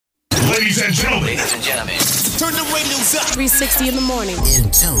Ladies and gentlemen. Turn the radios up. 360 in the morning. In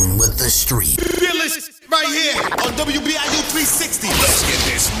tune with the street. Fearless right here on WBIU 360. Let's get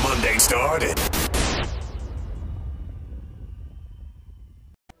this Monday started.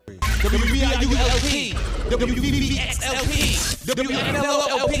 WBIU LP, WBBX LP,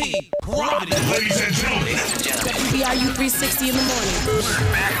 WFLO LP, Providence. Ladies and gentlemen. WBIU 360 in the morning.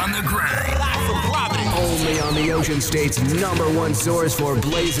 Back on the grind. Live from Providence. Only on the Ocean State's #1 source for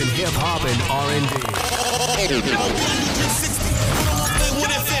blazing hip-hop and R&B. WBIU 360,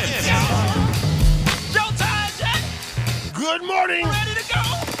 101.1 FM. Yo, time check. Good morning. Ready to go.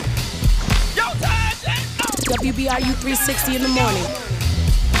 Yo, time check. WBIU 360 in the morning.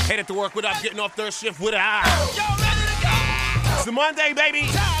 Headed to work without getting off third shift with an eye. Yo, ready to go. It's the Monday, baby.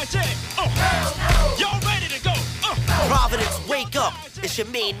 Time check. Yo, ready to go. Providence, wake up. It's your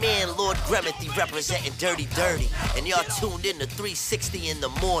main man, Lord Gremethy, representing Dirty Dirty. And y'all tuned in to 360 in the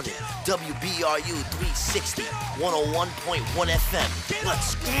morning. WBRU 360, 101.1 FM.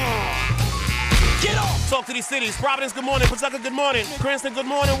 Let's go. Get off. Talk to these cities. Providence, good morning. Pawtucket, good morning. Cranston, good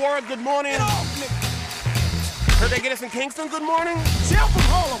morning. Warwick, good morning. Get off, nigga. Heard they get us in Kingston, good morning. Chill from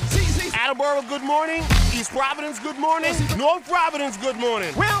Harlem. See. Attleboro, good morning. East Providence, good morning. North Providence, good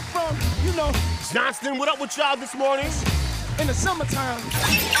morning. Where I'm from, you know, Johnston, what up with y'all this morning? in the summertime.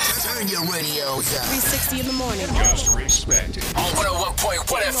 Turn your radios up. 360 in the morning. Just respect it. On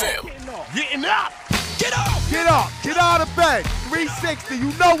 101.1 FM. Getting up. Get off. Get up. Get out of bed. 360.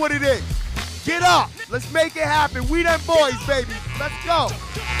 You know what it is. Get up. Let's make it happen. We them boys, baby. Let's go.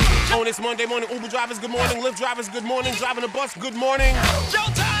 On this Monday morning, Uber drivers, good morning. Lyft drivers, good morning. Driving a bus, good morning. Yo,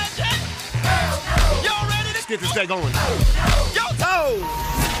 time check. Yo, ready to Let's get this day going. Yo,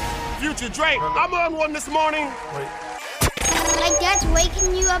 Oh, Future Drake, I'm on one this morning. Like that's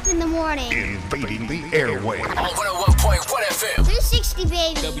waking you up in the morning. Invading the airway. On 101.1 FM. 360,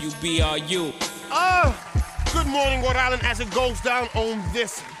 baby. WBRU. Good morning, Rhode Island, as it goes down on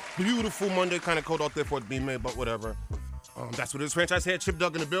this beautiful Monday. Kind of cold out there for it to be made, but whatever. That's what it is. Franchise head Chip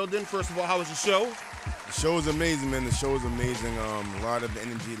Duggan in the building. First of all, how was the show? The show was amazing, man. The show was amazing. A lot of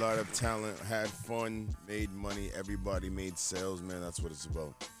energy, a lot of talent. Had fun, made money. Everybody made sales, man. That's what it's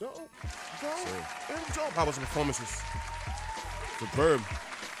about. How was the performances? Superb.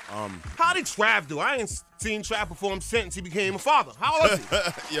 How did Trav do? I ain't seen Trav perform since he became a father. How was he?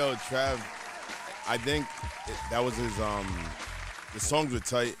 Yo, Trav, I think that was his, the songs were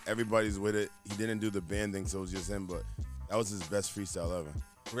tight. Everybody's with it. He didn't do the band thing, so it was just him, but that was his best freestyle ever.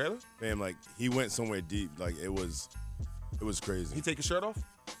 Really? Man, like, he went somewhere deep. Like, it was crazy. He take his shirt off?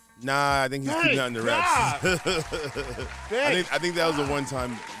 Nah, I think he's keeping that in the reps. I think that was a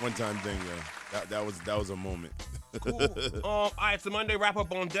one-time thing, yo. That was a moment. Cool. All right, so Monday wrap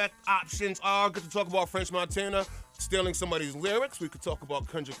up on deck. Options are good to talk about French Montana stealing somebody's lyrics. We could talk about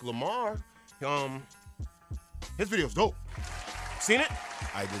Kendrick Lamar. His video's dope. Seen it?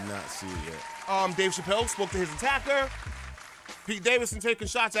 I did not see it yet. Dave Chappelle spoke to his attacker. Pete Davidson taking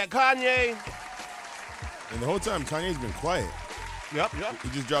shots at Kanye. And the whole time, Kanye's been quiet. Yep. He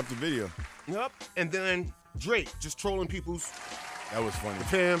just dropped the video. Yep. And then Drake just trolling people's. That was funny.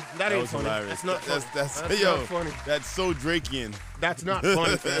 Fam, that ain't was funny. hilarious. That's not funny. That's not funny. That's so Drakean. That's not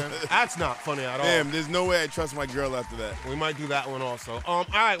funny, fam. That's not funny at all. Damn, there's no way I trust my girl after that. We might do that one also. All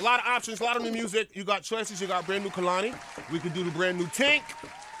right, a lot of options, a lot of new music. You got choices. You got brand new Kalani. We could do the brand new Tink.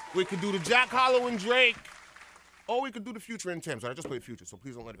 We could do the Jack Harlow and Drake. Or we could do the Future and Tim's. I just played Future, so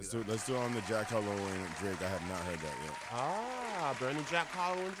please don't let it be that. Let's do it on the Jack Harlow and Drake. I have not heard that yet. Brand new Jack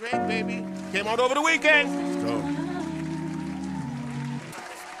Harlow and Drake, baby. Came out over the weekend. Let's go.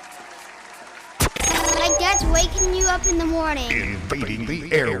 Like that's waking you up in the morning. Invading the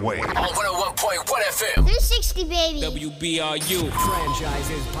airway. On 101.1 FM. 360, baby. WBRU.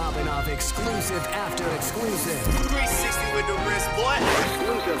 Franchises popping off exclusive after exclusive. 360 with the wrist, boy.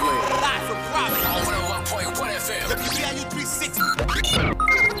 Exclusively. Live from Providence. On 101.1 FM. WBIU 360.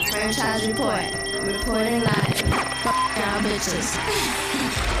 Franchise report. Reporting live. Y'all bitches.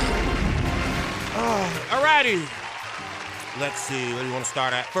 Alrighty. Let's see, where do you want to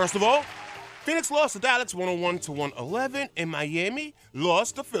start at? First of all, Phoenix lost to Dallas 101-111, and Miami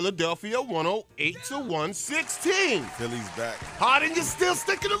lost to Philadelphia 108-116. Philly's back. Harden, you're still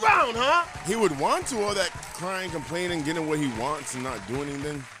sticking around, huh? He would want to, all that crying, complaining, getting what he wants and not doing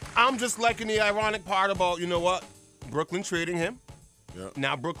anything. I'm just liking the ironic part about, you know what? Brooklyn trading him. Yep.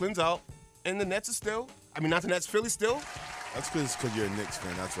 Now Brooklyn's out, and the Nets are still. Not the Nets, Philly still. That's because you're a Knicks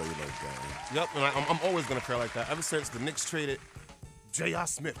fan. That's why you like that. Yep, and I'm always going to feel like that. Ever since the Knicks traded J.R.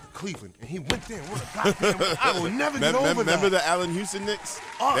 Smith, Cleveland, and he went there. What a goddamn! I will never get over that. Remember the Allen Houston Knicks?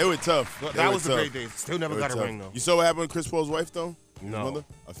 Oh. They were tough. That was the great days. Still never got a ring though. You saw what happened with Chris Paul's wife though? His No. mother?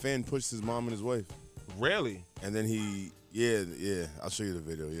 A fan pushed his mom and his wife. Really? And then yeah. I'll show you the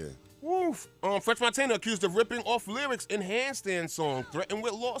video. Yeah. Woof. French Montana accused of ripping off lyrics in Handstand song, threatened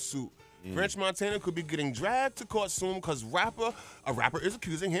with lawsuit. French Montana could be getting dragged to court soon because a rapper is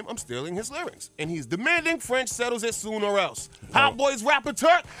accusing him of stealing his lyrics. And he's demanding French settles it soon or else. Hot Boys rapper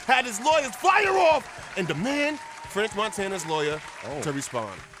Turk had his lawyers fire off and demand French Montana's lawyer to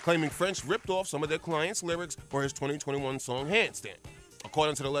respond, claiming French ripped off some of their clients' lyrics for his 2021 song Handstand.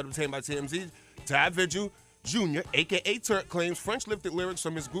 According to the letter obtained by TMZ, Tad Vigil Jr., a.k.a. Turk, claims French lifted lyrics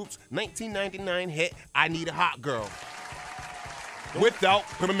from his group's 1999 hit, I Need a Hot Girl, without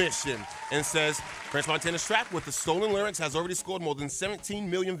permission, and says French Montana's track with the stolen lyrics has already scored more than 17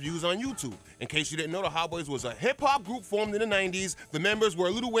 million views on YouTube. In case you didn't know, the Hot Boys was a hip-hop group formed in the 90s. The members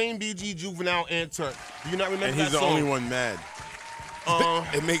were Lil Wayne, BG, Juvenile, and Turk. Do you not remember and that he's the song? only one mad.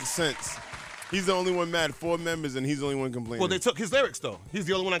 It makes sense. He's the only one mad. 4 members, and he's the only one complaining. Well, they took his lyrics, though. He's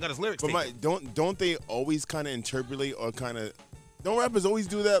the only one that got his lyrics taken. But don't they always kind of interpolate or kind of... Don't rappers always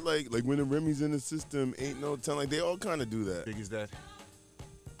do that? Like when the Remy's in the system, ain't no telling. Like, they all kind of do that. Biggie's dead.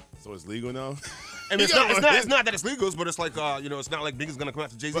 So it's legal now? I mean, it's not that it's legal, but it's like, it's not like Biggie's gonna come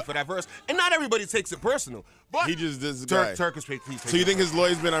after Jay-Z for that verse. And not everybody takes it personal. But he just this guy. Turk is paid. So you think his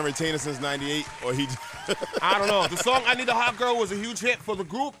lawyer's been on retainer since '98, or he? I don't know. The song "I Need a Hot Girl" was a huge hit for the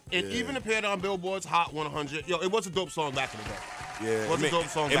group. It even appeared on Billboard's Hot 100. Yo, it was a dope song back in the day. Yeah, it was a dope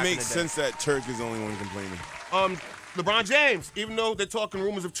song. It makes sense that Turk is the only one complaining. LeBron James, even though they're talking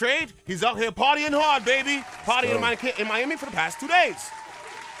rumors of trade, he's out here partying hard, baby. Partying in Miami for the past 2 days.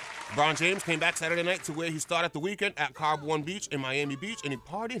 LeBron James came back Saturday night to where he started the weekend at Carb One Beach in Miami Beach, and he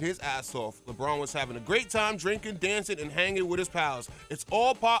partied his ass off. LeBron was having a great time drinking, dancing, and hanging with his pals. It's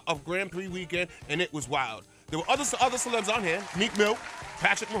all part of Grand Prix weekend, and it was wild. There were other celebs on here. Meek Mill,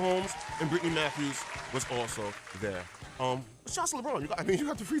 Patrick Mahomes, and Brittany Matthews was also there. Shouts to LeBron. You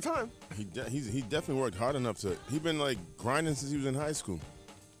got the free time. He definitely worked hard enough to. He been like grinding since he was in high school.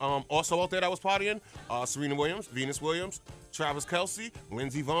 Also out there that was partying, Serena Williams, Venus Williams, Travis Kelce,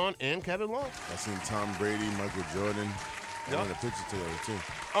 Lindsey Vonn, and Kevin Love. I seen Tom Brady, Michael Jordan. I want a picture together too.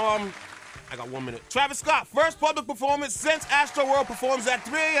 I got 1 minute. Travis Scott, first public performance since Astroworld performs at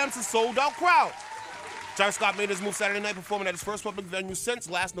 3 a.m. to sold-out crowd. Travis Scott made his move Saturday night, performing at his first public venue since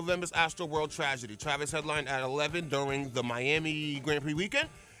last November's Astroworld tragedy. Travis headlined at 11 during the Miami Grand Prix weekend.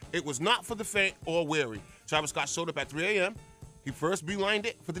 It was not for the faint or weary. Travis Scott showed up at 3 a.m. He first beelined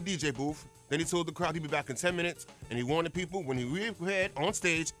it for the DJ booth. Then he told the crowd he'd be back in 10 minutes, and he warned the people when he reappeared on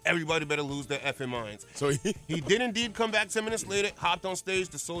stage, everybody better lose their effing minds. So he did indeed come back 10 minutes later, hopped on stage,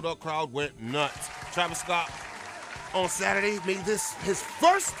 the sold-out crowd went nuts. Travis Scott on Saturday made this his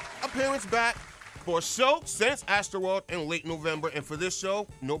first appearance back for a show since Astroworld in late November, and for this show,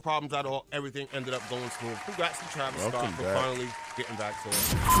 no problems at all. Everything ended up going smooth. Congrats to Travis Scott for finally getting back to it.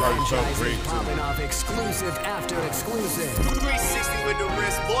 Franchises popping off exclusive after exclusive. 360 with the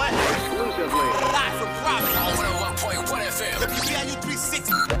wrist, boy. Exclusively. Live from Providence. On 101.1 FM. WBIU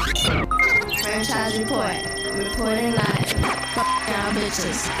 360. Franchise report. Reporting live. Y'all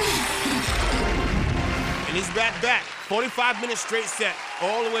bitches. And he's back. 45-minute straight set,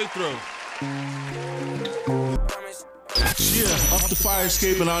 all the way through. Yeah, off the fire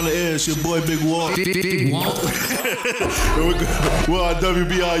escape and on the air, it's your boy Big Walt. We're on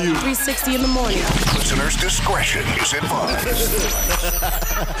WBIU 360 in the morning. Listeners' discretion is advised.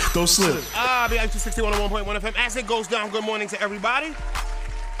 Don't slip. BIU 260 101.1 FM. As it goes down, good morning to everybody.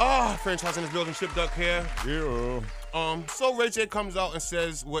 Franchise in this building, Chip Duck here. Yeah. So Ray J comes out and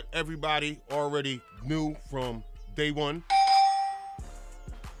says what everybody already knew from day one.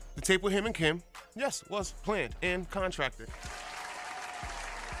 The tape with him and Kim, yes, was planned and contracted.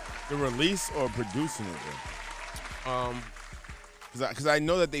 The release or producing it, though? Because I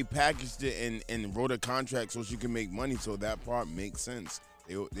know that they packaged it and wrote a contract so she can make money, so that part makes sense.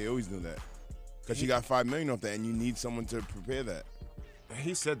 They always knew that. Because she got $5 million off that, and you need someone to prepare that.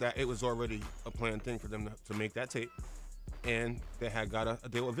 He said that it was already a planned thing for them to make that tape, and they had got a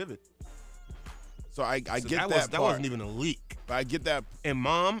deal with Vivid. So I get that part. That wasn't even a leak. But I get that. And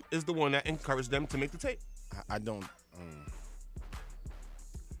Mom is the one that encouraged them to make the tape. I don't.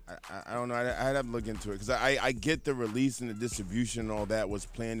 I don't know. I'd have to look into it because I get the release and the distribution and all that was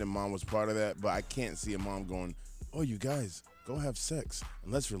planned and Mom was part of that. But I can't see a mom going, "Oh, you guys go have sex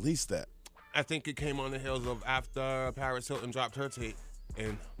and let's release that." I think it came on the heels of after Paris Hilton dropped her tape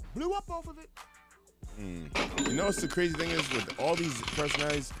and blew up off of it. You know what's the crazy thing is with all these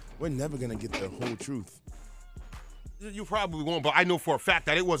personalities, we're never gonna get the whole truth. You probably won't, but I know for a fact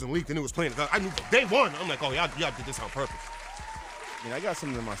that it wasn't leaked and it was playing. I knew from day one. I'm like, oh, y'all did this on purpose. I mean, I got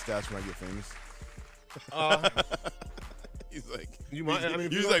something in my stash when I get famous. He's like, you might. I mean,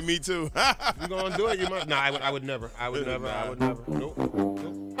 he's like, me too. You gonna do it? You might. Nah, I would never. I would never. Nope.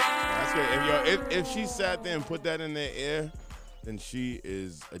 That's good. If she sat there and put that in their ear, then she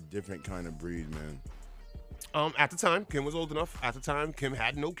is a different kind of breed, man. At the time, Kim was old enough. At the time, Kim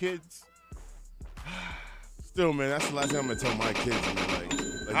had no kids. Still, man, that's the last thing I'm gonna tell my kids. Man.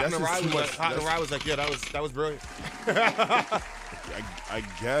 Like that's just too much. Hot and Rye was like, yeah, that was brilliant. I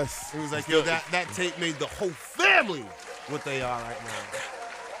guess. It was like, yo, that tape made the whole family what they are right now.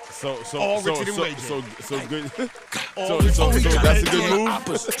 So all good. So that's a good move.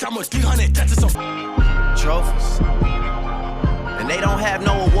 Trophies, and they don't have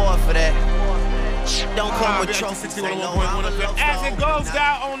no award for that. Don't come with trophies. As it goes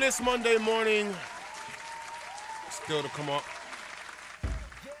down on this Monday morning, still to come up,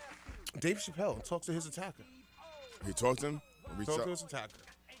 Dave Chappelle talks to his attacker. He talked to him? Talked to his attacker.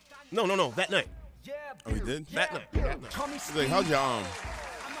 No, that night. Oh, he did? That night. He's like, how's your arm?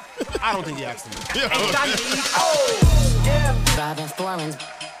 I don't think he asked him. Driving foreign,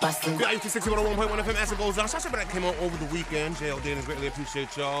 busting. Yeah, 101.1 FM as it goes down. Shasha Badak came out over the weekend. J.L. Dana greatly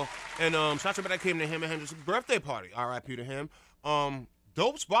appreciate y'all. And Shasha Badak came to him and Hendrix's birthday party. R.I.P. to him.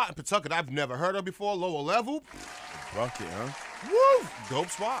 Dope spot in Pawtucket I've never heard of before. Lower level. Bucket, huh? Woo! Dope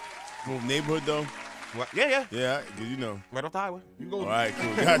spot. Move neighborhood though. What? Yeah. Yeah, cause you know. Right off the highway. You go. All right,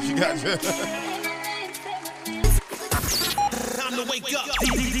 cool. Gotcha. Time to wake up.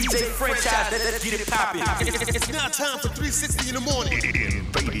 DJ franchise, let's get it poppin'. It's now time for 360 in the morning.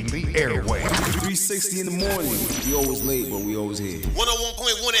 Invading the airway. 360 in the morning. We always late, but we always here.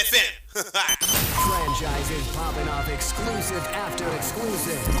 101.1 FM. Franchises popping off exclusive after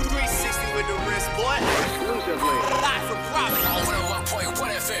exclusive. 360 with the wrist, boy. Exclusively. Live from Providence. On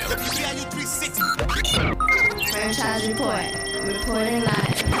 101.1 FM. WBIU 360. Franchise report. Reporting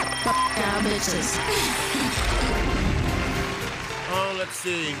live. Y'all bitches. Let's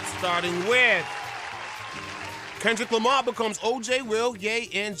see. Starting with Kendrick Lamar becomes O.J., Will, Ye,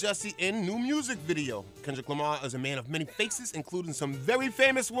 and Jussie in new music video. Kendrick Lamar is a man of many faces, including some very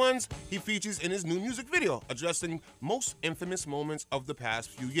famous ones he features in his new music video, addressing most infamous moments of the past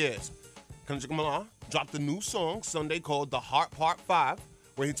few years. Kendrick Lamar dropped a new song Sunday called The Heart Part 5,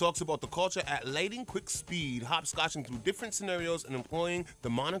 where he talks about the culture at lightning quick speed, hopscotching through different scenarios and employing the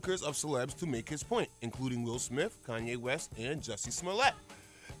monikers of celebs to make his point, including Will Smith, Kanye West, and Jussie Smollett.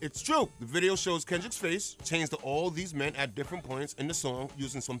 It's true, the video shows Kendrick's face changed to all these men at different points in the song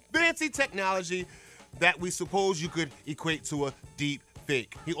using some fancy technology that we suppose you could equate to a deep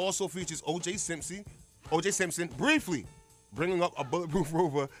fake. He also features O.J. Simpson briefly bringing up a bulletproof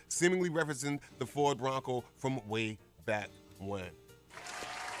Rover, seemingly referencing the Ford Bronco from way back when.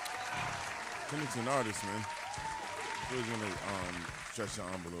 Kendrick's an artist, man. He's always gonna stretch the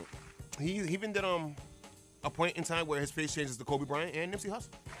envelope. He even did a point in time where his face changes to Kobe Bryant and Nipsey Hussle.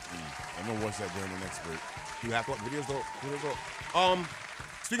 I'm gonna watch that during the next break. You have to watch videos though.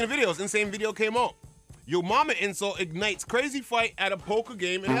 Speaking of videos, insane video came out. Yo Mama insult ignites crazy fight at a poker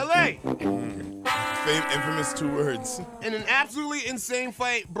game in LA. Infamous 2 words. And an absolutely insane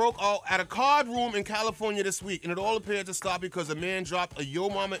fight broke out at a card room in California this week, and it all appeared to stop because a man dropped a Yo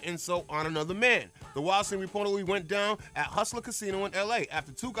Mama insult on another man. The wild scene reportedly went down at Hustler Casino in LA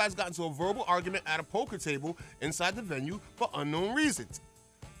after 2 guys got into a verbal argument at a poker table inside the venue for unknown reasons.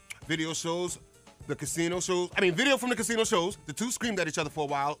 Video from the casino shows the 2 screamed at each other for a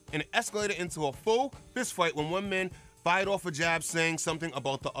while, and it escalated into a full fist fight when one man fired off a jab saying something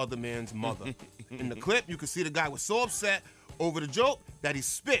about the other man's mother. In the clip, you can see the guy was so upset over the joke that he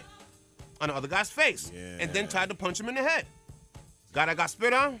spit on the other guy's face and then tried to punch him in the head. Guy that got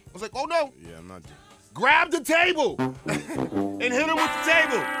spit on was like, oh no. Yeah, I'm not doing this. Grabbed the table and hit him with the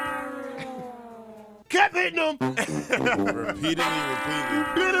table. Kept hitting him.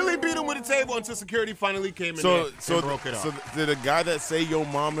 Repeatedly beat him with the table until security finally came in and broke it up. So did the guy that say Yo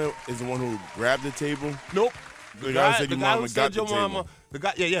Mama is the one who grabbed the table? Nope. The guy said Yo Mama got the table. Mama, the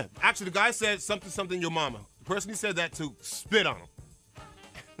guy, yeah. Actually, the guy said something Yo Mama. The person he said that to spit on him.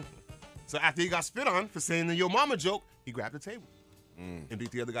 So after he got spit on for saying the Yo Mama joke, he grabbed the table and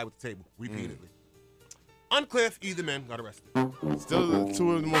beat the other guy with the table repeatedly. Unclear if either man got arrested. Still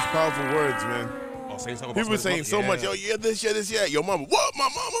 2 of the most powerful words, man. Oh, saying something about people saying so much. Yo, yeah, this, yeah, this, yeah. Yo, mama, what, my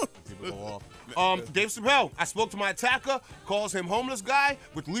mama? People go off. Dave Chappelle, I spoke to my attacker, calls him homeless guy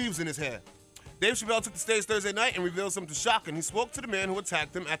with leaves in his hair. Dave Chappelle took the stage Thursday night and revealed something shocking. He spoke to the man who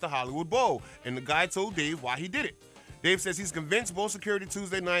attacked him at the Hollywood Bowl, and the guy told Dave why he did it. Dave says he's convinced Bowl security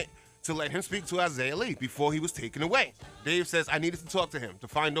Tuesday night to let him speak to Isaiah Lee before he was taken away. Dave says, I needed to talk to him to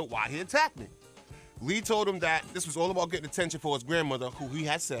find out why he attacked me. Lee told him that this was all about getting attention for his grandmother, who he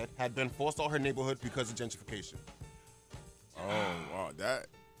had said had been forced out of her neighborhood because of gentrification. Oh, wow. That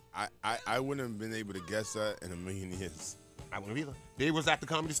I wouldn't have been able to guess that in a million years. I wouldn't either. Dave was at the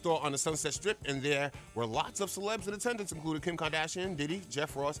Comedy Store on the Sunset Strip, and there were lots of celebs in attendance, including Kim Kardashian, Diddy,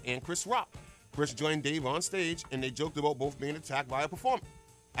 Jeff Ross, and Chris Rock. Chris joined Dave on stage, and they joked about both being attacked by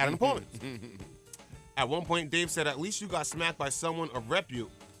an opponent. At one point, Dave said, at least you got smacked by someone of repute.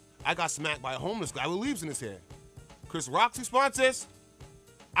 I got smacked by a homeless guy with leaves in his hair. Chris Rock's response is,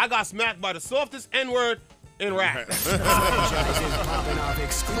 I got smacked by the softest N-word in rap. Popping off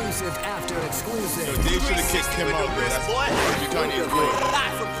exclusive after exclusive. Yo, Dave should have kicked Kim out, bro. That's boy. Kanye's boy.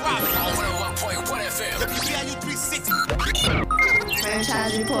 Live from Providence. On 101.1 FM. WBIU 360.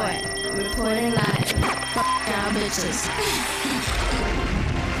 Franchise report. Reporting live. Y'all bitches.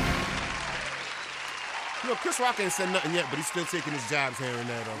 You know, Chris Rock ain't said nothing yet, but he's still taking his jabs here and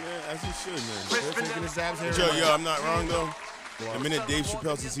there, though. Yeah, as he should, man. Still taking his jabs here and Yo, there. I'm not wrong, though. The minute Dave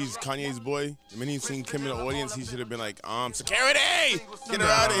Chappelle says he's Kanye's boy, the minute he's seen Kim in the audience, he should have been like, security! Get her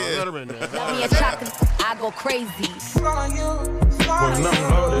out of here. Let her in there. Love me a chocolate, I go crazy.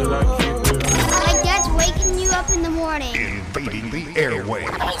 Like that's waking you up in the morning. Invading the airway.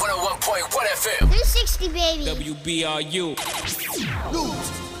 On 101.1 FM. 360, baby. WBRU.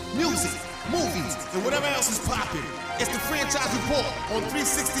 News, music, movies, and whatever else is popping. It's the Franchise Report on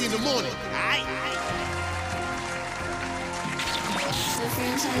 360 in the morning. Aight? The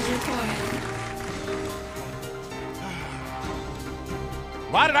franchise report.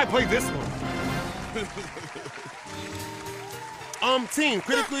 Why did I play this one? Teen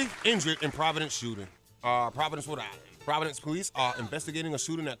critically injured in Providence shooting. Providence, Rhode Island. Providence police are investigating a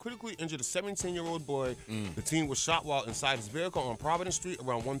shooting that critically injured a 17-year-old boy. The teen was shot while inside his vehicle on Providence Street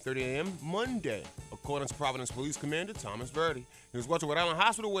around 1:30 a.m. Monday, according to Providence Police Commander Thomas Verdi. He was brought to Rhode Island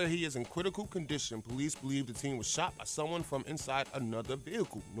Hospital where he is in critical condition. Police believe the teen was shot by someone from inside another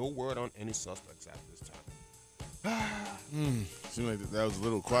vehicle. No word on any suspects at this time. Seemed like that was a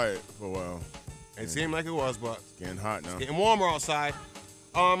little quiet for a while. It seemed like it was, but it's getting hot now. It's getting warmer outside.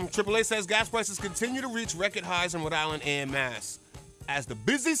 AAA says gas prices continue to reach record highs in Rhode Island and Mass. As the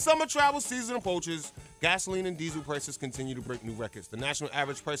busy summer travel season approaches, gasoline and diesel prices continue to break new records. The national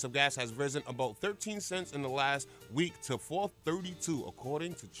average price of gas has risen about 13 cents in the last week to $4.32,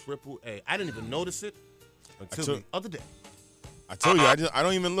 according to AAA. I didn't even notice it until the other day. I told you, I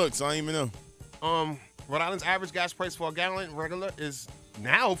don't even look, so I don't even know. Rhode Island's average gas price for a gallon regular is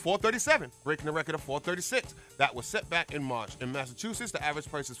now $4.37, breaking the record of $4.36 that was set back in March. In Massachusetts, the average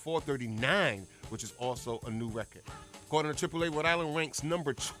price is $4.39, which is also a new record. According to AAA, Rhode Island ranks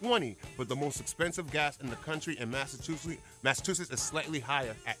number 20 for the most expensive gas in the country, and Massachusetts is slightly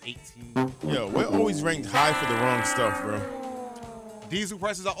higher at 18. Yo, we're always ranked high for the wrong stuff, bro. Diesel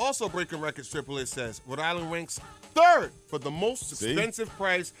prices are also breaking records, AAA says. Rhode Island ranks third for the most expensive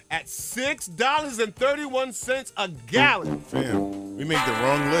price at $6.31 a gallon. Fam, we made the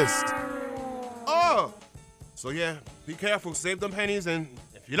wrong list. So yeah, be careful, save them pennies, and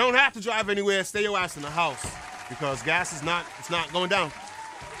if you don't have to drive anywhere, stay your ass in the house because gas is not going down.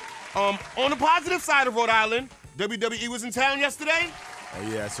 On the positive side of Rhode Island, WWE was in town yesterday. Oh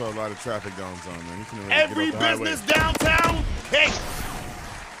yeah, I saw a lot of traffic downtown, man. You can really Every get off the business downtown, cake.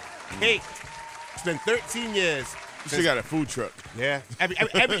 It's been 13 years. You still got a food truck. Yeah.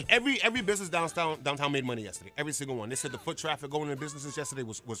 Every business downtown made money yesterday. Every single one. They said the foot traffic going into businesses yesterday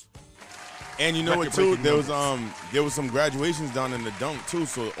was. And you know what too? There was some graduations down in the Dunk too,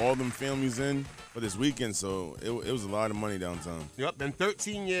 so all them families in for this weekend. So it was a lot of money downtown. Yep. Been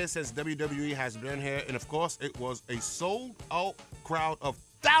 13 years since WWE has been here, and of course it was a sold-out crowd of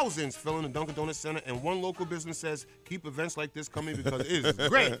thousands filling the Dunkin' Donuts Center. And one local business says keep events like this coming because it is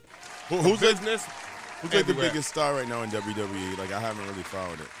great. Who's business? Who's like the biggest star right now in WWE? Like I haven't really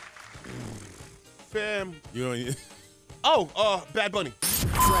followed it. Fam. You know. Bad Bunny.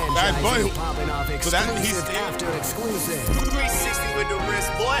 Bad Bunny. Popping off exclusive after exclusive. 360 with the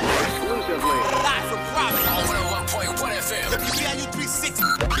wrist, boy. Exclusively. Live from Providence. On 101.1 FM. WBIU 360.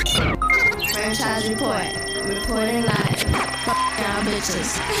 Franchise report. Reporting live. Y'all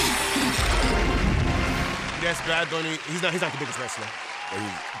bitches. Yes, Bad Bunny. He's not the biggest wrestler.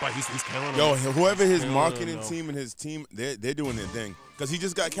 But he's killing Yo, him. whoever his marketing team and his team, they're doing their thing. Because he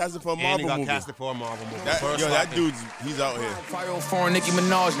just got casted for a Marvel movie. Casted for a Marvel movie. That dude's, he's out here. 504 Nicki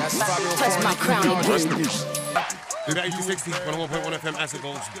Minaj. That's 504 my crown Nicki again. WBIU 260, 101.1 FM as it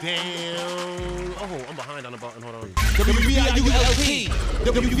goes down. Oh, I'm behind on the button. Hold on. WBIU-LP.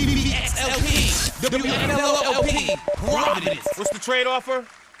 WBBXLP. WFLLP. Providence. What's the trade offer?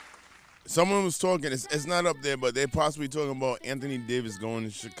 Someone was talking. It's not up there, but they're possibly talking about Anthony Davis going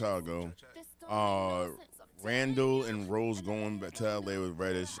to Chicago. Randall and Rose going back to LA with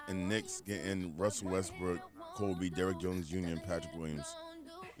Reddish, and Knicks getting Russell Westbrook, Kobe, Derrick Jones Jr., and Patrick Williams.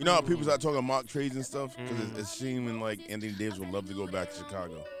 You know how people start talking mock trades and stuff? Because it's seeming like Anthony Davis would love to go back to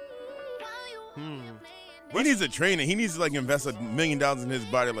Chicago. He needs a trainer. He needs to like invest $1 million in his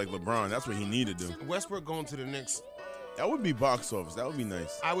body like LeBron. That's what he need to do. Westbrook going to the Knicks. That would be box office. That would be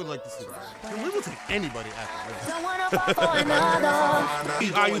nice. I would like to see that. We will take anybody after this.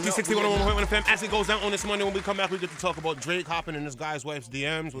 RU360 101.1 FM. As it goes down on this Monday, when we come back, we get to talk about Drake hopping in his guy's wife's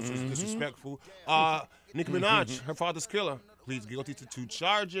DMs, which is disrespectful. Nicki Minaj, her father's killer, pleads guilty to 2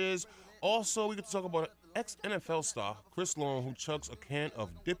 charges. Also, we get to talk about ex-NFL star Chris Long, who chugs a can of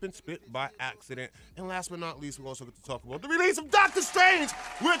dip and spit by accident. And last but not least, we also get to talk about the release of Doctor Strange,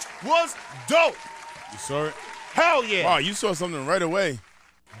 which was dope. You saw it? Hell yeah. Wow, you saw something right away.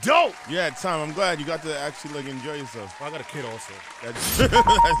 Dope. You had time. I'm glad you got to actually like enjoy yourself. Well, I got a kid also.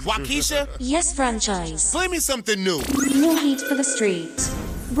 Waukesha? Yes, franchise. Play me something new. More heat for the streets.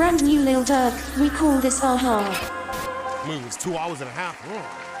 Brand new Lil Durk. We call this Aha. Movie was 2 hours and a half.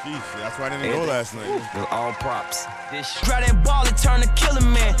 Jeez, that's why I didn't go last night. With all props. Grab that ball and turn to Killer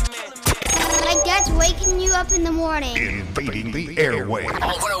Man. Like that's waking you up in the morning. Invading the airway. On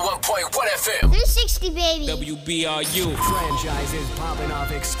 101.1 FM. 360, baby. WBRU. Franchises popping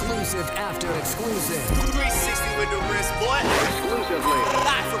off exclusive after exclusive. 360 with the wrist, boy. Exclusively.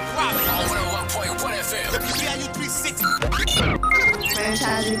 Live from Providence. On 101.1 FM. WBRU 360.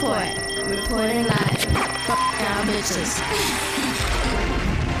 Franchise report. Reporting live. Fuck y'all bitches.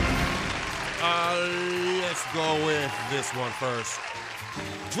 Let's go with this one first.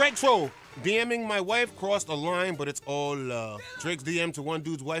 Drake troll. DMing my wife crossed a line, but it's all love. Drake's DM to one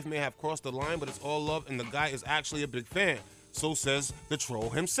dude's wife may have crossed the line, but it's all love, and the guy is actually a big fan. So says the troll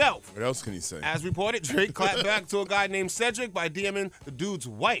himself. What else can he say? As reported, Drake clapped back to a guy named Cedric by DMing the dude's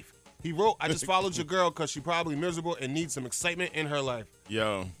wife. He wrote, I just followed your girl because she probably miserable and needs some excitement in her life.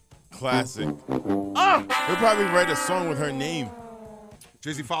 Yo, classic. He'll probably write a song with her name.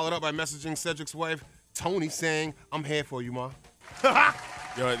 Jay-Z followed up by messaging Cedric's wife, Tony, saying, I'm here for you, ma.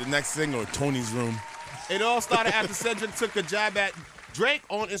 Yo, the next single, Tony's Room. It all started after Cedric took a jab at Drake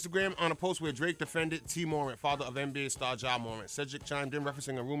on Instagram on a post where Drake defended T. Morant, father of NBA star Ja Morant. Cedric chimed in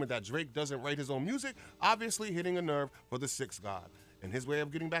referencing a rumor that Drake doesn't write his own music, obviously hitting a nerve for the sixth god. And his way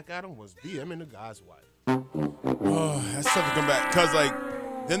of getting back at him was DMing the guy's wife. Oh, that's tough to come back. Because, like,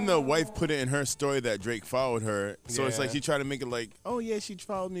 then the wife put it in her story that Drake followed her. So it's like she tried to make it like, oh, yeah, she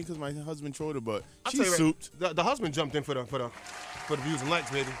followed me because my husband trolled her, but she souped. The husband jumped in for the views and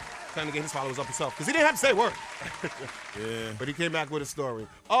likes, baby. Trying to get his followers up himself. Because he didn't have to say a word. Yeah. But he came back with a story.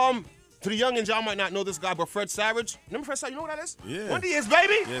 To the youngins, y'all might not know this guy, but Fred Savage. Remember Fred Savage? You know what that is? Yeah. Wonder Years,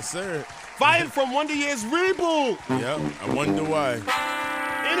 baby. Yes, sir. Fired from Wonder Years reboot. Yep. I wonder why.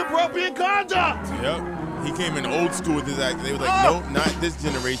 Inappropriate conduct. Yep. He came in old school with his act. They were like, nope, not this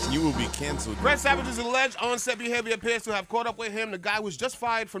generation. You will be canceled. Fred Savage's alleged on-set behavior appears to have caught up with him. The guy was just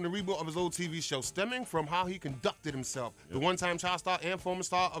fired from the reboot of his old TV show, stemming from how he conducted himself. Yep. The one-time child star and former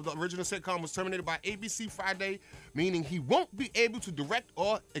star of the original sitcom was terminated by ABC Friday, meaning he won't be able to direct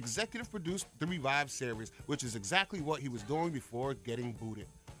or executive produce the revived series, which is exactly what he was doing before getting booted.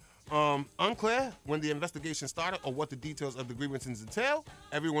 Unclear when the investigation started or what the details of the grievances entail.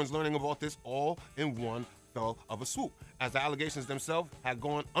 Everyone's learning about this all in one fell of a swoop, as the allegations themselves had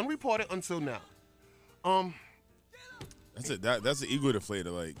gone unreported until now. That's an ego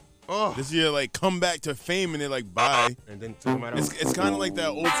deflator. Like, this year, like, come back to fame and they're like, bye. And then took him out. It's kind of like that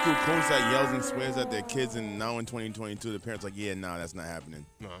old school coach that yells and swears at their kids, and now in 2022, the parents like, yeah, nah, that's not happening.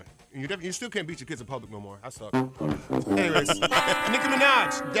 No. You still can't beat your kids in public no more. I suck. Anyways, Nicki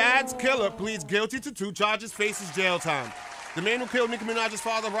Minaj, dad's killer, pleads guilty to 2 charges, faces jail time. The man who killed Nicki Minaj's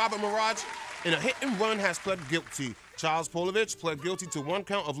father, Robert Maraj, in a hit and run has pled guilty. Charles Polovich pled guilty to 1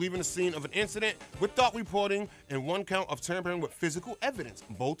 count of leaving the scene of an incident without reporting and 1 count of tampering with physical evidence,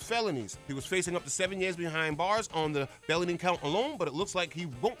 both felonies. He was facing up to 7 years behind bars on the felony count alone, but it looks like he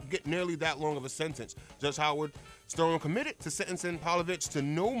won't get nearly that long of a sentence. Judge Howard Stone committed to sentencing Polovich to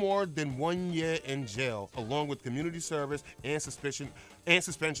no more than 1 year in jail, along with community service and suspension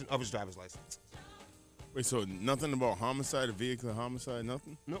of his driver's license. Wait, so nothing about homicide, a vehicular homicide,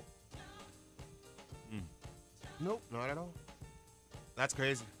 nothing? Nope. Nope, not at all. That's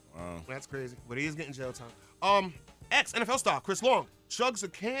crazy. Wow. That's crazy. But he is getting jail time. Ex-NFL star Chris Long chugs a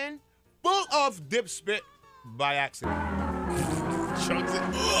can full of dip spit by accident. Chugs it.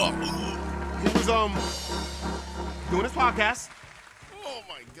 Ugh. He was doing his podcast. Oh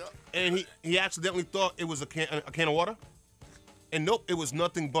my God. And he accidentally thought it was a can of water. And nope, it was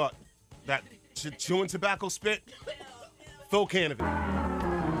nothing but that chewing tobacco spit, Phil Canavan.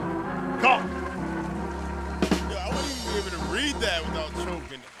 Call. Yo, I wasn't even able to read that without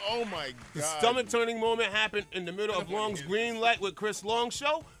choking. Oh my God. The stomach-turning moment happened in the middle of Long's green light with Chris Long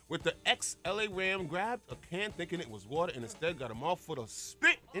show, with the ex-LA Ram grabbed a can thinking it was water and instead got a mouthful of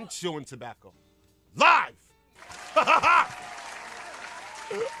spit and chewing tobacco. Live!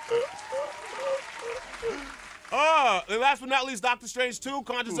 And last but not least, Doctor Strange 2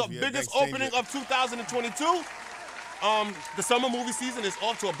 conjures up biggest opening of 2022. The summer movie season is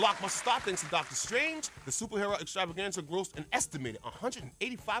off to a blockbuster start thanks to Doctor Strange. The superhero extravaganza grossed an estimated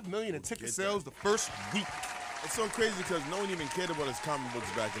 $185 million in ticket sales the first week. It's so crazy because no one even cared about his comic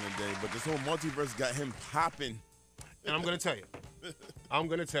books back in the day, but this whole multiverse got him popping. And I'm gonna tell you,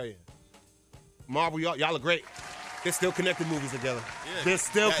 Marvel, y'all are great. They're still connecting movies together. Yeah. They're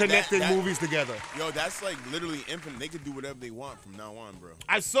still connecting movies together. Yo, that's like literally infinite. They could do whatever they want from now on, bro.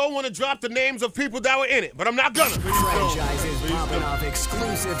 I so want to drop the names of people that were in it, but I'm not gonna. Franchises popping off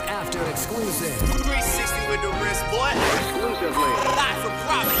exclusive after exclusive. 360 with the wrist, boy. Exclusively. Live from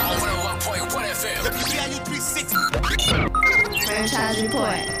Providence. On 101.1 FM. WBIU 360. Franchise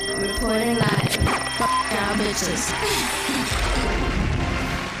report. Reporting live. Y'all bitches.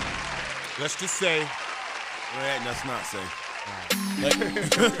 Let's just say. Let's not say.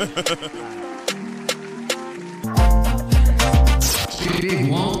 Big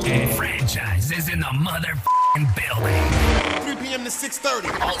Walt and Franchises in the motherfucking building. 3 p.m. to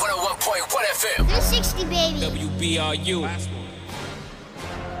 6:30. On 101.1 FM. 360, baby. WBRU.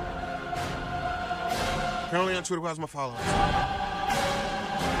 Currently on Twitter, how's my followers?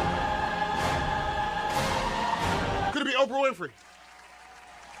 Could it be Oprah Winfrey?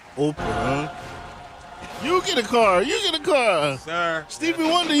 Oprah, huh? You get a car. Sir. Stevie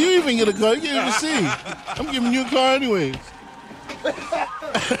Wonder, you even get a car. You can't even see. I'm giving you a car anyways.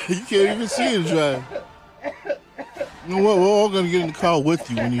 You can't even see it drive. You know what? We're all going to get in the car with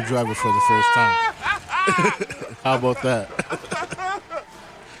you when you drive it for the first time. How about that?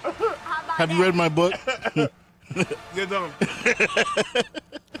 Have you read my book? You're done.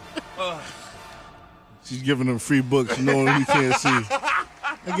 She's giving him free books knowing he can't see.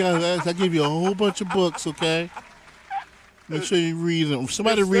 I give you a whole bunch of books, okay? Make sure you read them.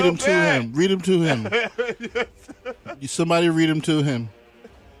 Somebody read them to him. Read them to him. Somebody read them to him.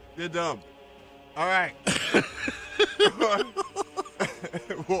 You're dumb. All right.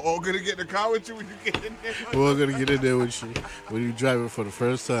 We're all going to get in the car with you when you get in there. We're all going to get in there with you when you drive it for the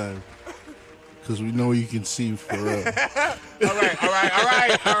first time. Because we know you can see for real. All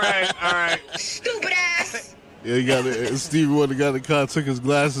right. Stupid ass. Yeah, you got it. Stevie Wonder got in the car, took his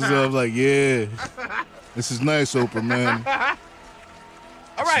glasses off, like, yeah. This is nice, Oprah, man.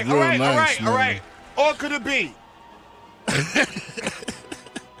 All right. Or could it be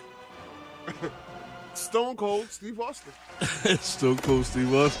Stone Cold Steve Austin? Stone Cold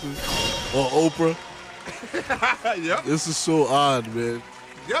Steve Austin? Or Oprah? Yep. This is so odd, man.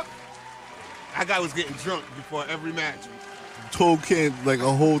 Yep. That guy was getting drunk before every match. Told can like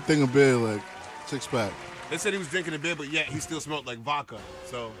a whole thing of beer, like 6-pack. They said he was drinking a beer, but yet he still smelled like vodka.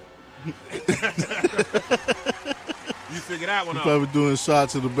 So you figure that one out. Probably doing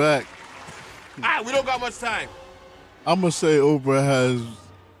shots in the back. All right, we don't got much time. I'm gonna say Oprah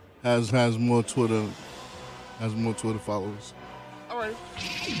has more Twitter followers. All right.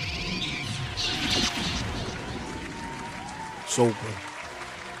 Sober.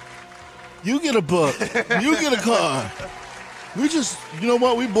 You get a book. You get a car. You know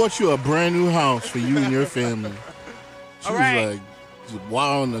what? We bought you a brand new house for you and your family. She was like, just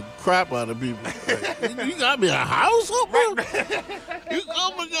wowing the crap out of people. Like, you got me a house, Oprah? You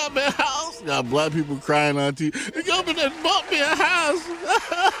got me a house? Got black people crying on TV. The government bought me a house.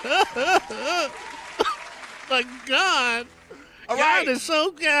 My God. God is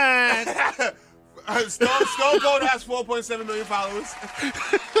so good. Stone Cold has 4.7 million followers.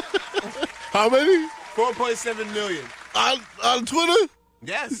 How many? 4.7 million. On Twitter?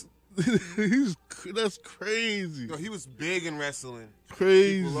 Yes. That's crazy. Yo, he was big in wrestling.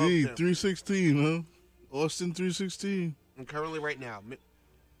 Crazy. 316, huh? Austin 316. And currently right now.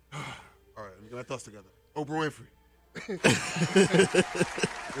 All right, let me get my thoughts together. Oprah Winfrey.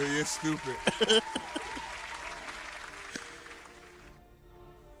 You're stupid.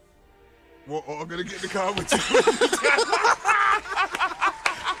 We're all gonna get in the car with you.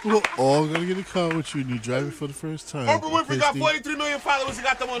 We're all gonna get in the car with you and you drive it for the first time. Oprah Winfrey got 43 million followers. You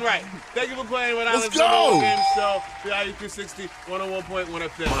got that one right. Thank you for playing with us. Let's go. Show, BIU 360, 101.1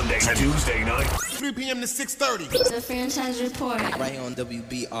 FM. Monday to Tuesday night. 3 p.m. to 6:30. The franchise report. Right here on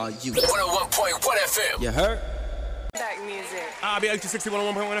WBRU. 101.1 FM. You heard? Back music. I'll be 860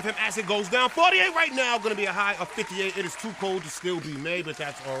 101.1 FM as it goes down. 48 right now, gonna be a high of 58. It is too cold to still be made, but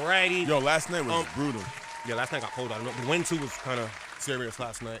that's alrighty. Yo, last night was brutal. Yeah, last night got cold. I don't know. The wind too was kind of serious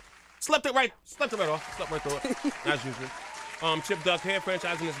last night. Slept it right off. Slept right through it, as usual. Chip Duck here,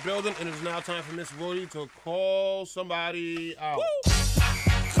 franchise in this building, and it is now time for Miss Rudy to call somebody out.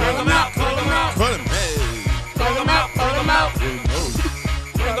 Call them out. Call them out. Call them out. Call them out. Call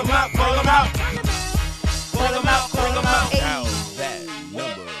them out.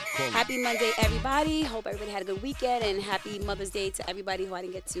 Happy Monday, everybody. Hope everybody had a good weekend, and happy Mother's Day to everybody who I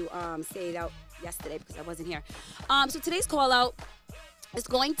didn't get to say it out yesterday because I wasn't here. So today's call out is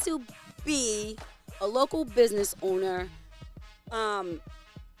going to be a local business owner. And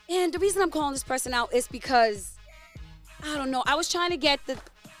the reason I'm calling this person out is because, I don't know, I was trying to get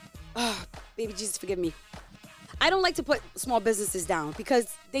baby Jesus, forgive me. I don't like to put small businesses down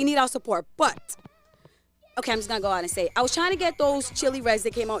because they need our support, but okay, I'm just gonna go out and say, I was trying to get those chili reds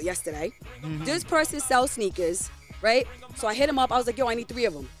that came out yesterday. Mm-hmm. This person sells sneakers, right? So I hit him up. I was like, yo, I need 3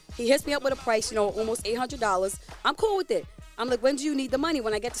 of them. He hits me up with a price, almost $800. I'm cool with it. I'm like, when do you need the money?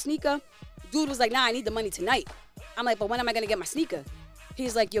 When I get the sneaker? Dude was like, nah, I need the money tonight. I'm like, but when am I gonna get my sneaker?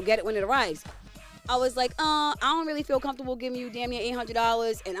 He's like, you'll get it when it arrives. I was like, I don't really feel comfortable giving you damn near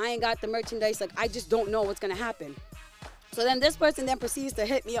 $800 and I ain't got the merchandise. Like, I just don't know what's gonna happen. So then this person then proceeds to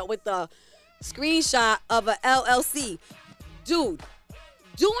hit me up with the screenshot of a LLC. Dude,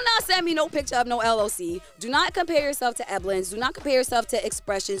 do not send me no picture of no LLC. Do not compare yourself to Eblin's. Do not compare yourself to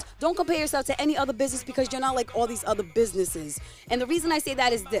Expressions. Don't compare yourself to any other business because you're not like all these other businesses. And the reason I say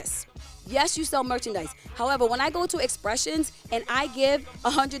that is this. Yes, you sell merchandise. However, when I go to Expressions and I give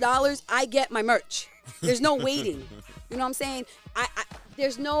 $100, I get my merch. There's no waiting. You know what I'm saying? I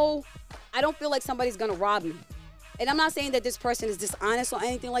don't feel like somebody's gonna rob me. And I'm not saying that this person is dishonest or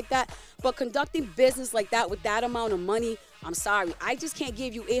anything like that, but conducting business like that with that amount of money, I'm sorry. I just can't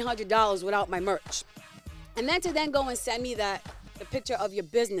give you $800 without my merch. And then to then go and send me the picture of your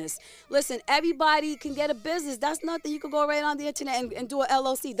business. Listen, everybody can get a business. That's nothing. You can go right on the internet and do an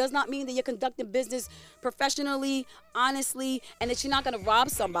LLC. Does not mean that you're conducting business professionally, honestly, and that you're not going to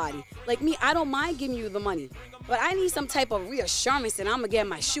rob somebody. Like me, I don't mind giving you the money, but I need some type of reassurance that I'm going to get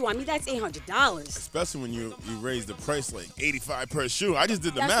my shoe. I mean, that's $800. Especially when you raise the price like $85 per shoe. I just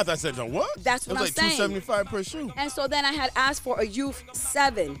did the math. I said, what? That's what I'm saying. It was like $275 per shoe. And so then I had asked for a Youth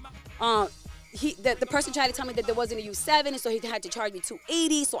 7. The person tried to tell me that there wasn't a U7, and so he had to charge me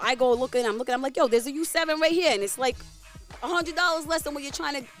 $280. So I go looking, I'm like, yo, there's a U7 right here, and it's like $100 less than what you're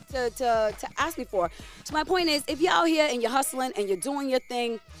trying to ask me for. So my point is, if you're out here and you're hustling and you're doing your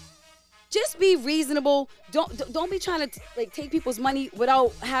thing, just be reasonable. Don't be trying to take people's money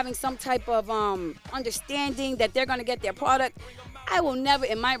without having some type of understanding that they're gonna get their product. I will never,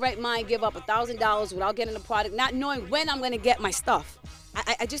 in my right mind, give up $1,000 without getting the product, not knowing when I'm gonna get my stuff.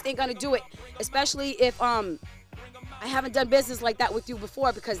 I just ain't gonna do it, especially if I haven't done business like that with you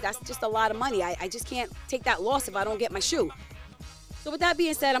before, because that's just a lot of money. I just can't take that loss if I don't get my shoe. So with that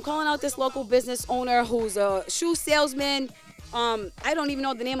being said, I'm calling out this local business owner who's a shoe salesman. I don't even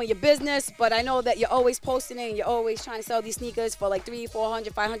know the name of your business, but I know that you're always posting it and you're always trying to sell these sneakers for like $300,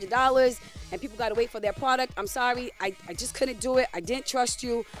 $400, $500, and people got to wait for their product. I'm sorry, I just couldn't do it. I didn't trust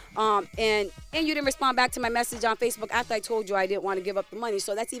you, and you didn't respond back to my message on Facebook after I told you I didn't want to give up the money.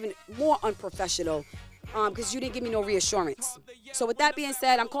 So that's even more unprofessional, because you didn't give me no reassurance. So with that being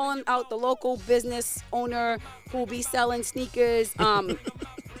said, I'm calling out the local business owner who will be selling sneakers. I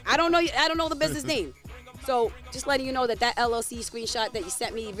don't know the business name. So just letting you know that LLC screenshot that you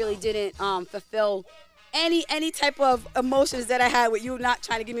sent me really didn't fulfill any type of emotions that I had with you not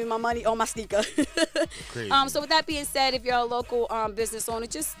trying to give me my money or my sneaker. So with that being said, if you're a local business owner,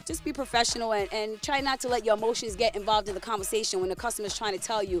 just be professional and try not to let your emotions get involved in the conversation when the customer's trying to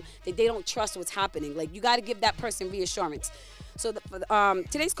tell you that they don't trust what's happening. Like, you got to give that person reassurance. So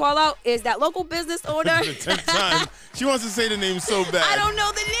today's call out is that local business owner. The 10th time. She wants to say the name so bad. I don't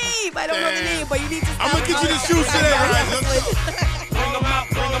know the name. But you need to. I'm gonna get you the shoes today. Bring them out.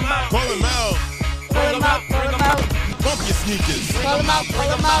 Call them out. Bump your sneakers. Call them out.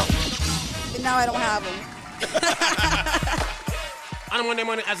 And now I don't have them. On Monday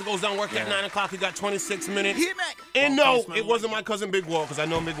morning, as it goes down, work at 9 o'clock. You got 26 minutes. And no, it wasn't my cousin Big Walt, because I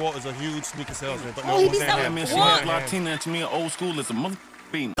know Big Walt is a huge sneaker salesman. But no, he be selling what? Latina to me, old school is a mother.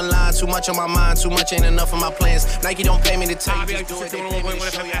 Lying too much on my mind, too much ain't enough of my plans. Nike don't pay me to tell you. On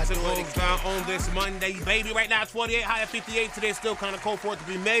this Monday, baby. Right now it's 48, high at 58. Today still kind of cold for it to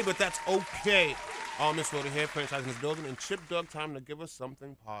be made, but that's okay. Miss Rhoda here, franchise in this building, and Chip Doug, time to give us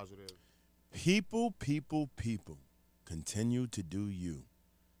something positive. People. Continue to do you.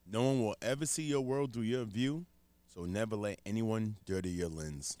 No one will ever see your world through your view, So never let anyone dirty your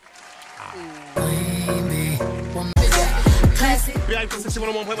lens. BIU 360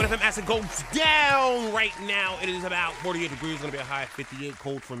 FM as it goes down right now. It is about 48 degrees. Going to be a high 58.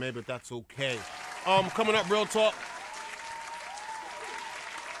 Cold for me, but that's okay. Coming up, Real Talk.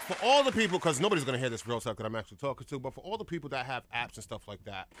 For all the people, because nobody's going to hear this Real Talk that I'm actually talking to, but for all the people that have apps and stuff like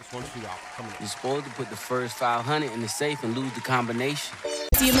that, this one's for y'all. Coming up. You're supposed to put the first 500 in the safe and lose the combination.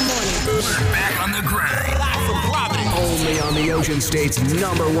 See you in the morning. Back on the grind. Only on the Ocean State's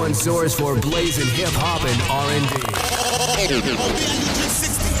 #1 source for blazing hip hop and R&B. BIU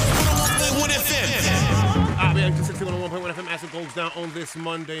 360 101.1 FM as it goes down on this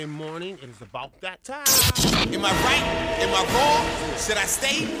Monday morning. It is about that time. Am I right? Am I wrong? Should I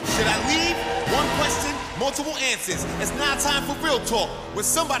stay? Should I leave? One question, multiple answers. It's now time for Real Talk with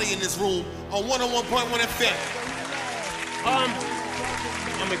somebody in this room on 101.1 FM.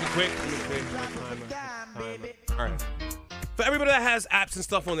 I'll make it quick. All right. For everybody that has apps and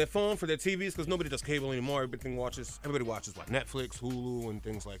stuff on their phone for their TVs, because nobody does cable anymore, everybody watches what, Netflix, Hulu, and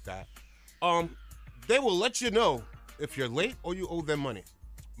things like that. They will let you know if you're late or you owe them money.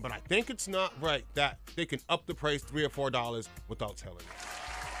 But I think it's not right that they can up the price $3 or $4 without telling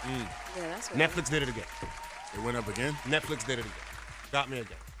you. Yeah, that's what Netflix did it again. It went up again? Netflix did it again. Got me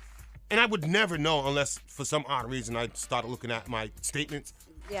again. And I would never know unless for some odd reason I started looking at my statements.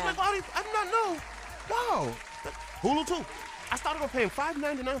 Yeah. Like, I did not know. Wow. Hulu too. I started paying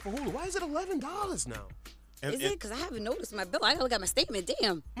 $5.99 for Hulu. Why is it $11 now? Is it? Because I haven't noticed my bill. I gotta look at my statement.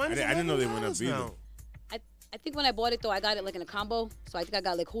 Damn. I didn't know they went up either. I think when I bought it though, I got it like in a combo. So I think I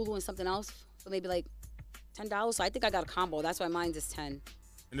got like Hulu and something else for maybe like $10. So I think I got a combo. That's why mine's is 10.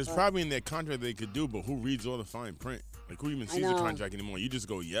 And it's probably in their contract they could do, but who reads all the fine print? Like who even sees the contract anymore? You just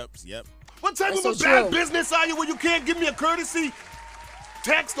go, yep. What type of a bad business are you where you can't give me a courtesy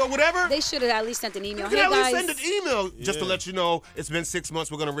text or whatever? They should have at least sent an email. You Hey can at guys. least send an email just to let you know it's been 6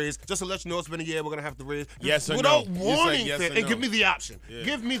 months, we're going to raise. Just to let you know it's been a year, we're going to have to raise. Yes or Without no. warning, Yes or and no. give me the option. Yeah.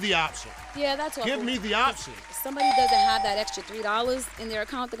 Give me the option. Yeah, that's all. Give me the option. If somebody doesn't have that extra $3 in their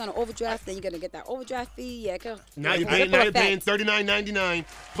account, they're gonna overdraft. Then you're gonna get that overdraft fee. Yeah, Now you're paying $39.99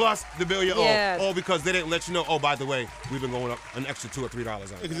 plus the bill you Yeah. owe. All because they didn't let you know. Oh, by the way, we've been going up an extra $2 or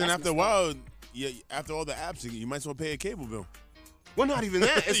 $3 on it. Because then after a while, after all the apps, you might as well pay a cable bill. Well, not even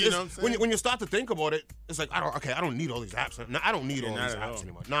that. It's, You know what I'm saying? when you start to think about it, it's like I don't need all these apps. No, I don't need all these apps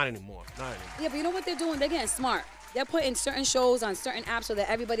anymore. Not anymore. Yeah, but you know what they're doing? They're getting smart. They're putting certain shows on certain apps so that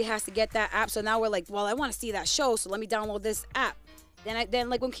everybody has to get that app. So now we're like, well, I want to see that show, so let me download this app. Then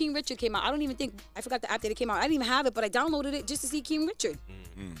like when King Richard came out, I forgot the app that it came out. I didn't even have it, but I downloaded it just to see King Richard.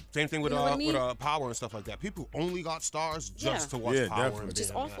 Same thing with You know what I mean? with Power and stuff like that. People only got Stars just to watch Power, definitely. Which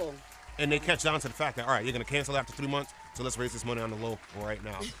is awful. And they catch down to the fact that all right, you're gonna cancel after 3 months, so let's raise this money on the low right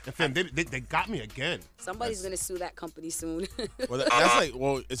now. And fam, they got me again. Somebody's gonna sue that company soon. Well, that's like,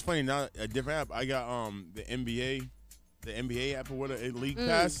 it's funny now. A different app. I got the NBA app or whatever, League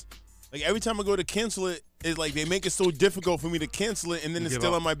Pass. Like every time I go to cancel it, it's like they make it so difficult for me to cancel it, and then it's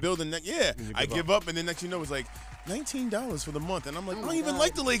still on my bill. I give up, and then next you know it's like $19 for the month, and I'm like, I don't even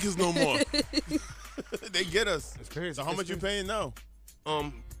like the Lakers no more. They get us. It's crazy. So how much you paying now?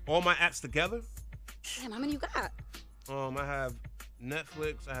 All my apps together. Damn, how many you got? I have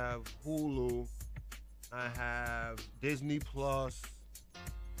Netflix, I have Hulu, I have Disney Plus,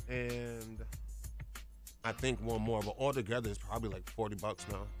 and I think one more. But all together, it's probably like $40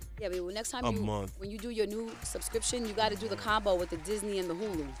 now. Yeah, but next time month. when you do your new subscription, you got to do the combo with the Disney and the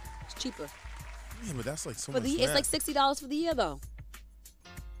Hulu. It's cheaper. Yeah, but that's like so For much. it's like $60 for the year though.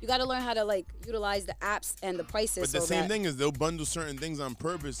 You got to learn how to like utilize the apps and the prices. But the same thing is they'll bundle certain things on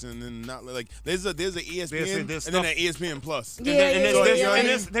purpose and then not like there's an ESPN and then an ESPN Plus.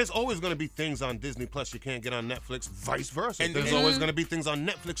 There's always going to be things on Disney Plus you can't get on Netflix, vice versa. And there's always going to be things on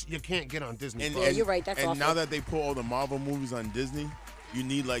Netflix you can't get on Disney Plus. Yeah, you're right. That's and awful. now that they put all the Marvel movies on Disney, you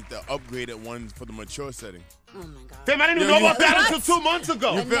need like the upgraded ones for the mature setting. Oh my God. Fam, I didn't even know about that until 2 months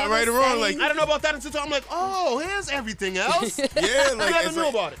ago. You felt right or wrong, like I didn't know about that until I'm like, oh, here's everything else. Yeah, like I never knew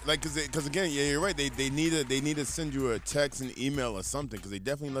about it. Like, cause again, yeah, you're right. They need to send you a text and email or something, cause they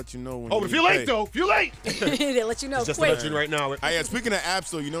definitely let you know when. Oh, but if you're late though, if you're late, they let you know. Just quick. to let you know right now. Speaking of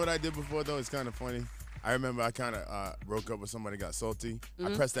apps, though, you know what I did before though? It's kind of funny. I remember I kind of broke up with somebody, got salty.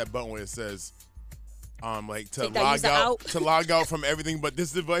 I pressed that button where it says. Like to log out from everything but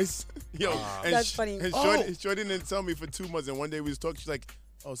this device. Yo, and that's funny. And Shorty didn't tell me for 2 months, and one day we was talking. She's like,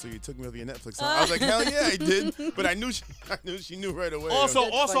 "Oh, so you took me off your Netflix?" I was like, "Hell yeah, I did," but I knew she knew right away. Also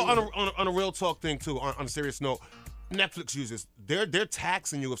on a real talk thing too. On a serious note, Netflix users they're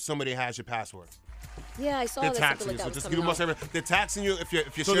taxing you if somebody has your password. Yeah, I saw they're that. Taxing you. So just you must they're taxing you if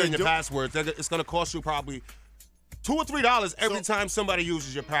you're sharing your passwords. It's gonna cost you probably $2 or $3 every time somebody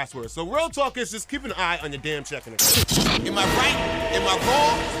uses your password. So real talk is just keep an eye on your damn checking account. Am I right? Am I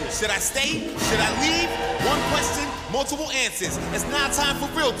wrong? Should I stay? Should I leave? One question, multiple answers. It's now time for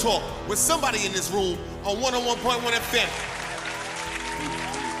Real Talk with somebody in this room on 101.1 FM.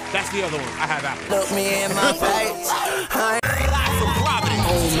 That's the other one. I have that one. Look me in my face. Live from Providence.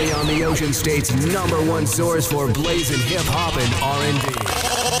 Only on the Ocean State's #1 source for blazing hip hop and R&B.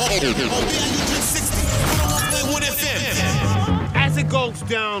 As it goes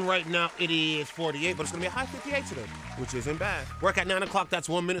down right now, it is 48, but it's going to be a high 58 today, which isn't bad. Work at 9 o'clock, that's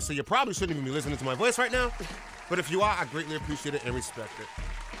 1 minute, so you probably shouldn't even be listening to my voice right now. But if you are, I greatly appreciate it and respect it.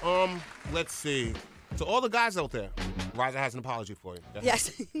 Let's see. To all the guys out there, Riza has an apology for you.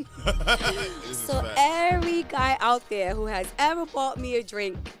 Yes. So every guy out there who has ever bought me a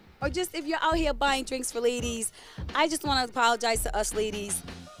drink, or just if you're out here buying drinks for ladies, I just want to apologize to us ladies.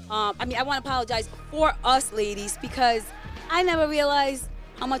 I want to apologize for us ladies because I never realized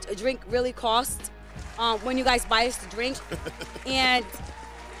how much a drink really costs when you guys buy us the drink. And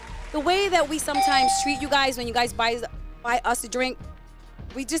the way that we sometimes treat you guys when you guys buy us a drink,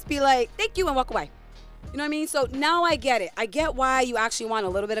 we just be like, thank you, and walk away. You know what I mean? So now I get it. I get why you actually want a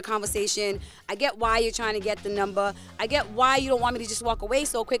little bit of conversation. I get why you're trying to get the number. I get why you don't want me to just walk away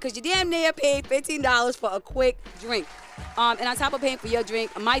so quick because you damn near paid $15 for a quick drink. And on top of paying for your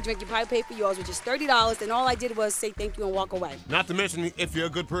drink, my drink, you probably paid for yours, which is $30, and all I did was say thank you and walk away. Not to mention, if you're a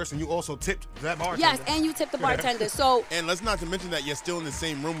good person, you also tipped that bartender. Yes, and you tipped the bartender. So. And let's not to mention that you're still in the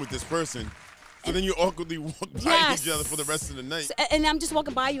same room with this person. So then you awkwardly walk by each other for the rest of the night. So, and I'm just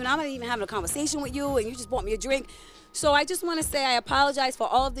walking by you, and I'm not even having a conversation with you, and you just bought me a drink. So I just want to say I apologize for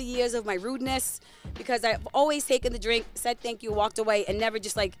all of the years of my rudeness because I've always taken the drink, said thank you, walked away, and never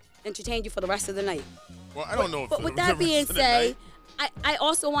just like entertained you for the rest of the night. Well, I don't know. But with that being said, I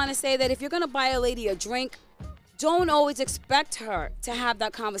also want to say that if you're going to buy a lady a drink, don't always expect her to have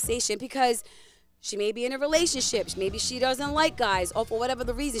that conversation because she may be in a relationship. Maybe she doesn't like guys, or for whatever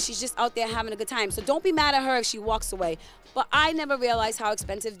the reason, she's just out there having a good time. So don't be mad at her if she walks away. But I never realized how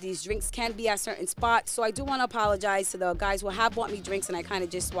expensive these drinks can be at certain spots. So I do want to apologize to the guys who have bought me drinks and I kind of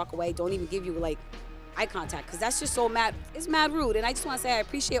just walk away. Don't even give you like eye contact because that's just so mad. It's mad rude. And I just want to say I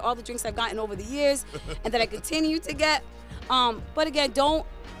appreciate all the drinks I've gotten over the years and that I continue to get. But again, don't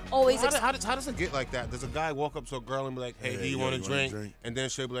always. Well, how does it get like that? Does a guy walk up to a girl and be like, "Hey, do you want a drink?" And then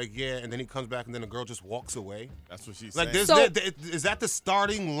she'll be like, "Yeah," and then he comes back and then the girl just walks away. That's what she's like. saying. Is that the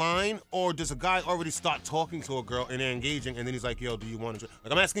starting line, or does a guy already start talking to a girl and they're engaging, and then he's like, "Yo, do you want a drink?"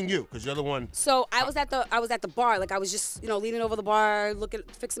 Like I'm asking you because you're the one. So I was at the bar, like I was just leaning over the bar,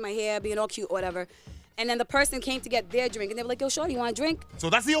 fixing my hair, being all cute or whatever. And then the person came to get their drink, and they were like, "Yo, shorty, you want a drink?" So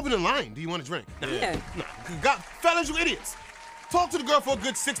that's the opening line. Do you want a drink? Nah. Yeah. Nah. Fellas, you idiots. Talk to the girl for a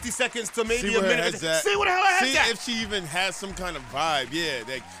good 60 seconds to maybe a minute. See what the hell her head's at. See if she even has some kind of vibe. Yeah.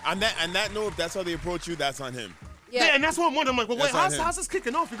 Like, on that note, if that's how they approach you, that's on him. Yeah, and that's what I'm wondering. I'm like, well, wait, how's this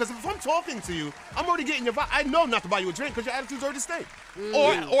kicking off? Because if I'm talking to you, I'm already getting your vibe. I know not to buy you a drink because your attitude's already stayed.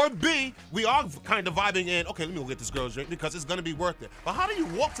 Or B, we are kind of vibing in, okay, let me go get this girl's drink because it's going to be worth it. But how do you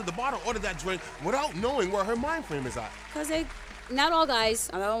walk to the bar and order that drink without knowing where her mind frame is at? Because not all guys,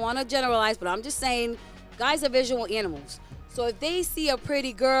 I don't want to generalize, but I'm just saying guys are visual animals. So if they see a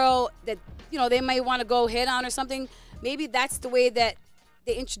pretty girl that, they might want to go hit on or something, maybe that's the way that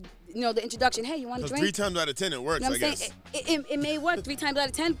the introduction, hey, you want a drink? 3 times out of 10 it works, I guess. It may work 3 times out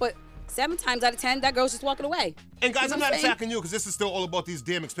of 10, but 7 times out of 10, that girl's just walking away. And guys, I'm not attacking you because this is still all about these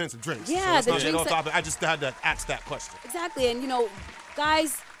damn expensive drinks. Yeah, so it's not off topic. I just had to ask that question. Exactly, and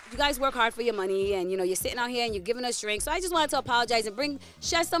guys, you guys work hard for your money, and you're sitting out here and you're giving us drinks. So I just wanted to apologize and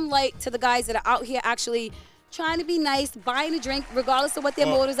shed some light to the guys that are out here actually trying to be nice, buying a drink, regardless of what their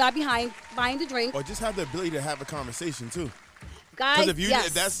motives are behind buying the drink. Or just have the ability to have a conversation too. Guys,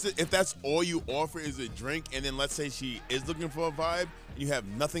 because if that's all you offer is a drink, and then let's say she is looking for a vibe, and you have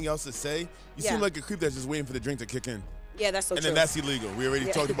nothing else to say, you seem like a creep that's just waiting for the drink to kick in. Yeah, that's so true. true. And then that's illegal. We already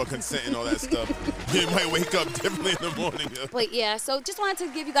talked about consent and all that stuff. You might wake up differently in the morning. But yeah, so just wanted to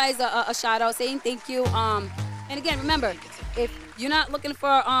give you guys a shout out, saying thank you. And again, remember, if you're not looking for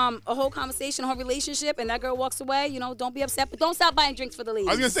a whole conversation, a whole relationship, and that girl walks away, don't be upset. But don't stop buying drinks for the ladies.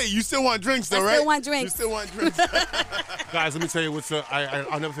 I was going to say, you still want drinks though, right? I still want drinks. You still want drinks. Guys, let me tell you what's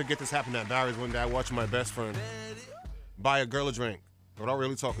I'll never forget this happened at Barry's one day. I watched my best friend buy a girl a drink without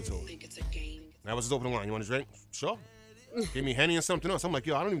really talking to her. That was his opening line. You want a drink? Sure. Give me Henny and something else. I'm like,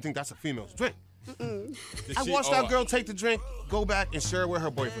 yo, I don't even think that's a female's drink. I watched that girl take the drink, go back, and share it with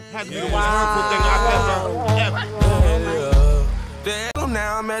her boyfriend. Had to be the most hurtful thing I've ever.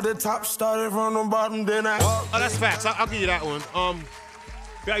 Now I'm at the top, started from the bottom, then I. Oh, that's facts. I'll give you that one.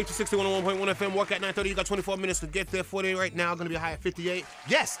 BRU 360, 101.1 FM. Work at 9:30. You got 24 minutes to get there. 48 right now. Going to be a high at 58.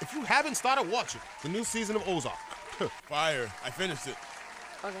 Yes, if you haven't started watching the new season of Ozark. Fire. I finished it.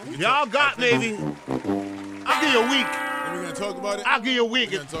 Okay. Y'all got maybe. I'll give you a week. And we're going to talk about it? I'll give you a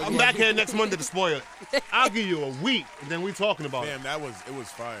week. I'm back here next Monday to spoil it. I'll give you a week, and then we talking about it. Damn, it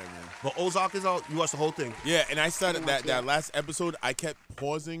was fire, man. But Ozark is out. You watched the whole thing. Yeah, and I started that last episode. I kept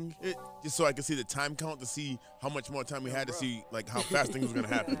pausing it just so I could see the time count to see how much more time we had to see like how fast things was going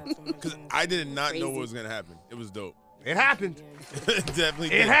to happen. Because I did not know what was going to happen. It was dope. It happened. It definitely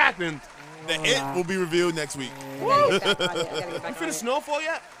did. It happened. The It will be revealed next week. You finished Snowfall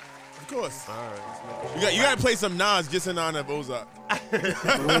yet? Of course. All right. You got to play some Nas just in honor of Ozark. Wait, he's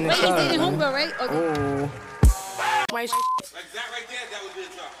dating Homegirl, right? Okay. Like that right there, that would be a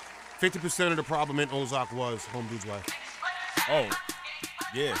drop. 50% of the problem in Ozark was Home Dude's wife. Oh,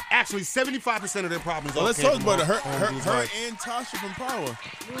 yeah. Actually, 75% of their problems. Well, let's talk about it. Her and Tasha from Power.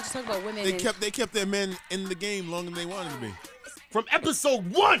 We were just talking about women. They kept their men in the game longer than they wanted to be. From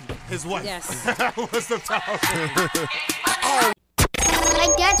episode 1, his wife. Yes. That was the problem.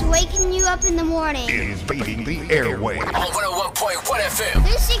 Like that's waking you up in the morning. Invading the airway. On 101.1 FM.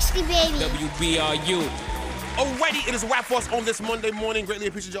 360, baby. WBRU. Alrighty, it is a wrap for us on this Monday morning. Greatly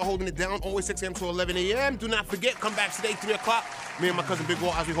appreciate y'all holding it down. Always 6 a.m. to 11 a.m. Do not forget, come back today, 3 o'clock. Me and my cousin Big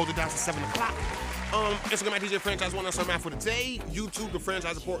Wall as we hold it down to 7 o'clock. Instagram at DJ Franchise 1. That's our map for the day. YouTube, the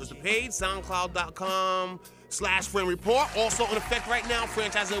Franchise Report is the page. SoundCloud.com/Friend Report. Also in effect right now.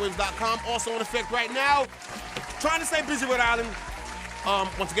 FranchiseAirwaves.com. Also in effect right now. Trying to stay busy, Rhode Island.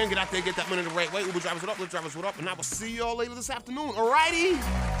 Once again, get out there, get that money the right way. Uber drivers, what up? Lyft drivers, what up? And I will see y'all later this afternoon. Alrighty.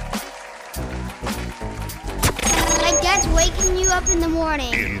 Like that's waking you up in the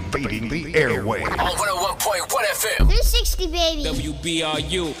morning. Invading the airway. On 101.1 FM. 360, baby.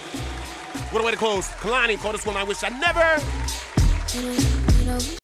 WBRU. What a way to close. Kalani, call this one I wish I never.